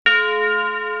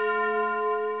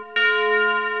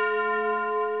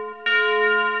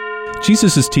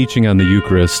Jesus' teaching on the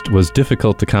Eucharist was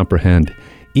difficult to comprehend,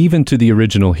 even to the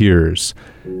original hearers.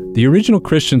 The original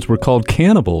Christians were called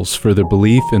cannibals for their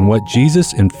belief in what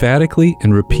Jesus emphatically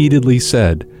and repeatedly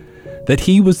said, that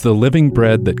he was the living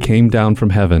bread that came down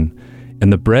from heaven,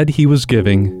 and the bread he was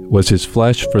giving was his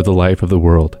flesh for the life of the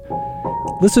world.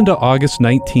 Listen to August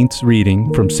 19th's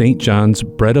reading from St. John's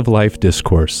Bread of Life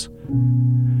Discourse.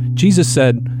 Jesus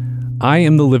said, "I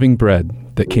am the living bread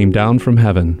that came down from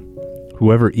heaven.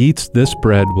 Whoever eats this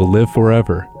bread will live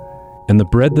forever, and the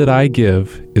bread that I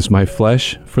give is my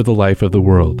flesh for the life of the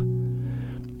world."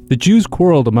 The Jews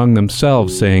quarreled among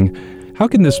themselves, saying, "How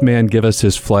can this man give us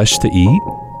his flesh to eat?"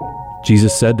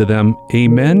 Jesus said to them,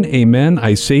 "Amen, amen,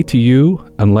 I say to you,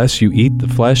 unless you eat the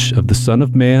flesh of the Son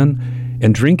of Man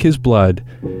and drink his blood,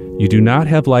 you do not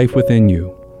have life within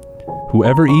you.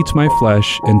 Whoever eats my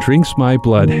flesh and drinks my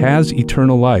blood has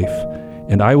eternal life,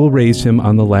 and I will raise him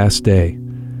on the last day.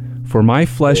 For my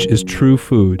flesh is true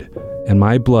food, and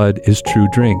my blood is true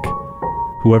drink.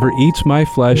 Whoever eats my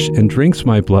flesh and drinks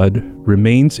my blood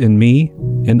remains in me,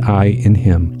 and I in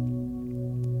him."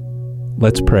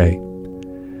 Let's pray.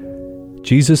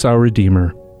 Jesus, our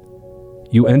Redeemer,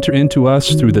 you enter into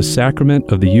us through the sacrament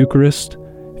of the Eucharist,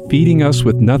 feeding us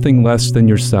with nothing less than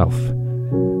yourself.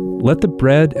 Let the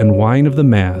bread and wine of the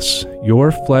Mass,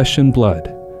 your flesh and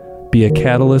blood, be a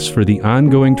catalyst for the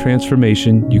ongoing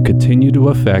transformation you continue to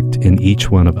effect in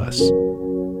each one of us.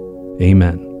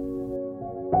 Amen.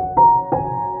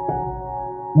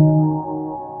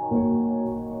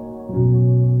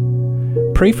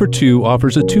 Pray for Two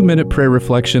offers a 2-minute prayer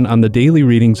reflection on the daily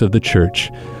readings of the Church.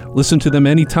 Listen to them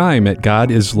anytime at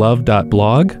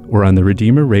godislove.blog or on the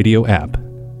Redeemer Radio app.